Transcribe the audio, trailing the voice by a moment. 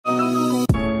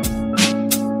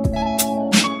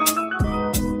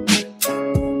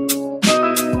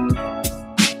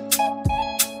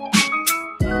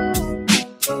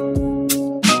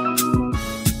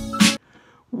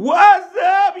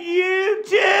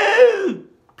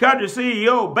Country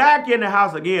CEO back in the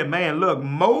house again, man. Look,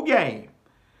 more game,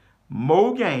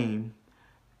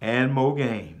 and more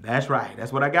game. That's right.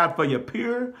 That's what I got for you.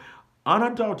 Pure,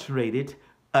 unadulterated,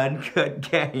 uncut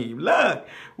game. Look,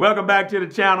 welcome back to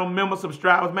the channel, members,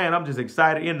 subscribers. Man, I'm just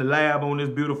excited in the lab on this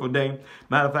beautiful day.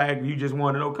 Matter of fact, you just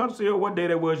want to know, Country CEO, what day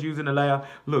that was using the lab.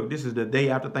 Look, this is the day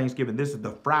after Thanksgiving. This is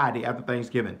the Friday after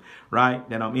Thanksgiving, right?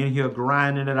 And I'm in here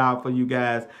grinding it out for you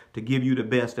guys to give you the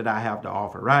best that I have to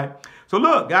offer, right? So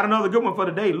look, got another good one for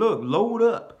today. Look, load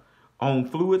up on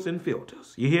fluids and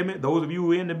filters. You hear me? Those of you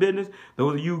who are in the business,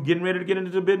 those of you getting ready to get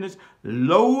into the business,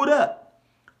 load up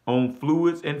on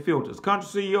fluids and filters.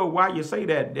 Country CEO, why you say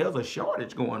that? There's a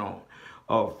shortage going on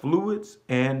of fluids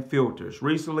and filters.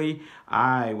 Recently,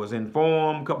 I was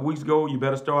informed a couple weeks ago, you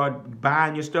better start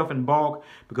buying your stuff in bulk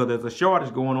because there's a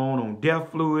shortage going on DEF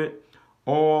fluid,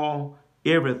 oil,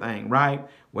 everything, right?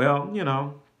 Well, you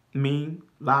know, a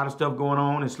lot of stuff going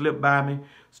on. It slipped by me.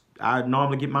 I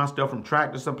normally get my stuff from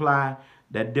Tractor Supply,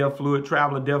 that DEF fluid,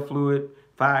 Traveler DEF fluid,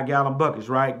 5-gallon buckets,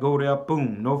 right? Go there,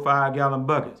 boom, no 5-gallon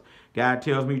buckets. Guy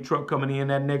tells me truck coming in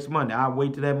that next Monday. I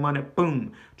wait till that Monday,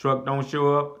 boom, truck don't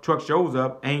show up. Truck shows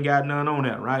up, ain't got none on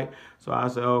that, right? So I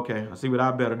said, okay, I see what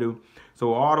I better do.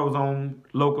 So AutoZone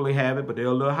locally have it, but they're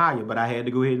a little higher. But I had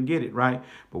to go ahead and get it, right?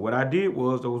 But what I did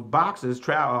was those boxes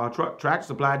Tractor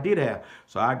Supply did have.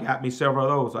 So I got me several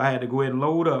of those. So I had to go ahead and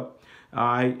load up, all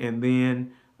right? And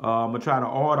then I'm going to try to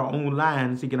order online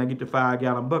and see can I get the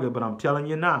 5-gallon bucket. But I'm telling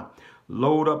you now,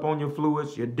 load up on your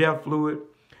fluids, your DEF fluid,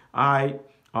 all right?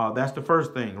 That's the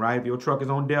first thing, right? If your truck is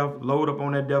on DEF, load up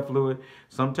on that DEF fluid.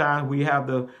 Sometimes we have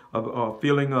the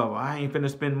feeling of, I ain't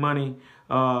finna spend money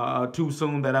too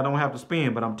soon that I don't have to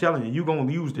spend. But I'm telling you, you're going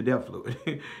to use the DEF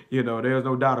fluid. You know, there's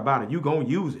no doubt about it. You're going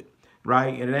to use it,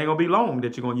 right? And it ain't going to be long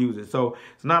that you're going to use it. So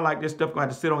it's not like this stuff going to have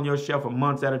to sit on your shelf for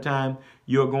months at a time.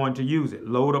 You're going to use it.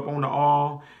 Load up on the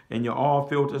oil and your oil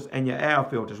filters and your air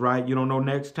filters, right? You don't know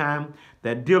next time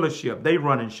that dealership, they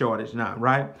running shortage now,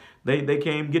 right? They can't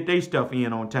even get their stuff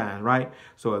in on time, right?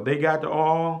 So if they got the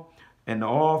oil and the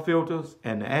oil filters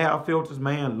and the air filters,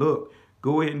 man, look,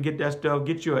 go ahead and get that stuff.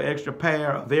 Get you an extra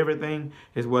pair of everything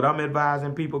is what I'm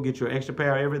advising people. Get you an extra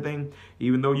pair of everything.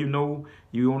 Even though you know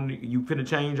you finna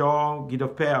change all, get a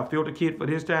pair of filter kit for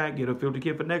this time, get a filter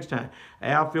kit for next time.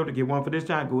 Air filter, get one for this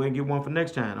time, go ahead and get one for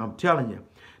next time. I'm telling you,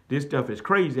 this stuff is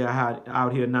crazy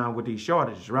out here now with these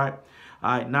shortages, right?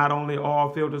 All right, not only oil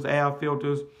filters, air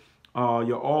filters,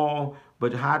 your oil,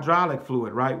 but hydraulic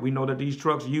fluid, right? We know that these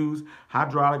trucks use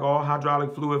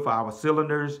hydraulic fluid for our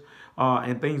cylinders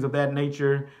and things of that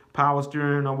nature, power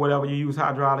steering or whatever you use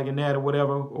hydraulic in that or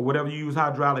whatever you use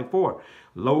hydraulic for.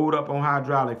 Load up on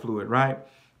hydraulic fluid, right?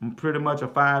 Pretty much a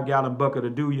 5-gallon bucket will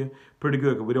do you pretty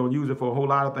good because we don't use it for a whole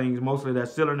lot of things, mostly that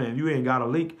cylinder. If you ain't got a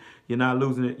leak, you're not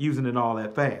using it all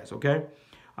that fast, okay?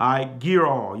 All right, gear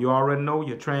oil. You already know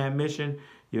your transmission,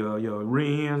 your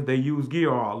rims, they use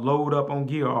gear oil. Load up on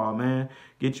gear oil, man.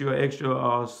 Get you an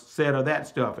extra set of that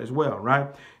stuff as well, right?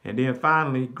 And then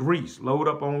finally, grease. Load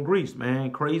up on grease,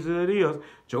 man. Crazy as it is,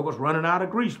 Joker's running out of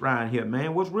grease around here,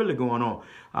 man. What's really going on? All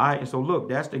right, and so look,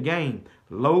 that's the game.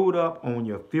 Load up on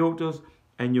your filters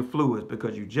and your fluids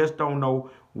because you just don't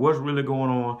know what's really going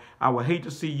on. I would hate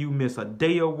to see you miss a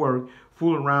day of work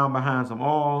fooling around behind some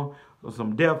oil or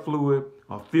some DEF fluid,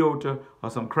 a filter,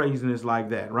 or some craziness like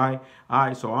that, right? All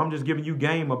right, so I'm just giving you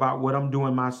game about what I'm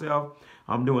doing myself.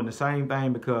 I'm doing the same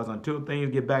thing because until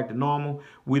things get back to normal,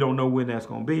 we don't know when that's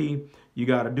going to be. You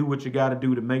got to do what you got to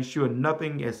do to make sure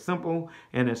nothing as simple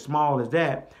and as small as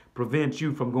that prevents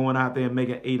you from going out there and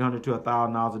making $800 to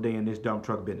 $1,000 a day in this dump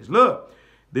truck business. Look,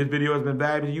 this video has been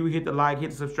valuable to you. Hit the like, hit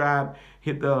the subscribe,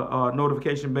 hit the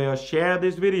notification bell. Share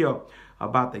this video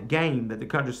about the game that the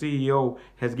Country CEO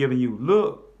has given you.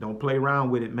 Look, don't play around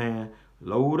with it, man.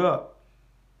 Load up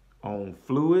on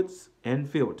fluids and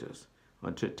filters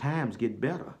until times get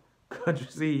better. Country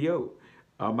CEO,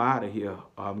 I'm out of here.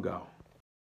 I'm gone.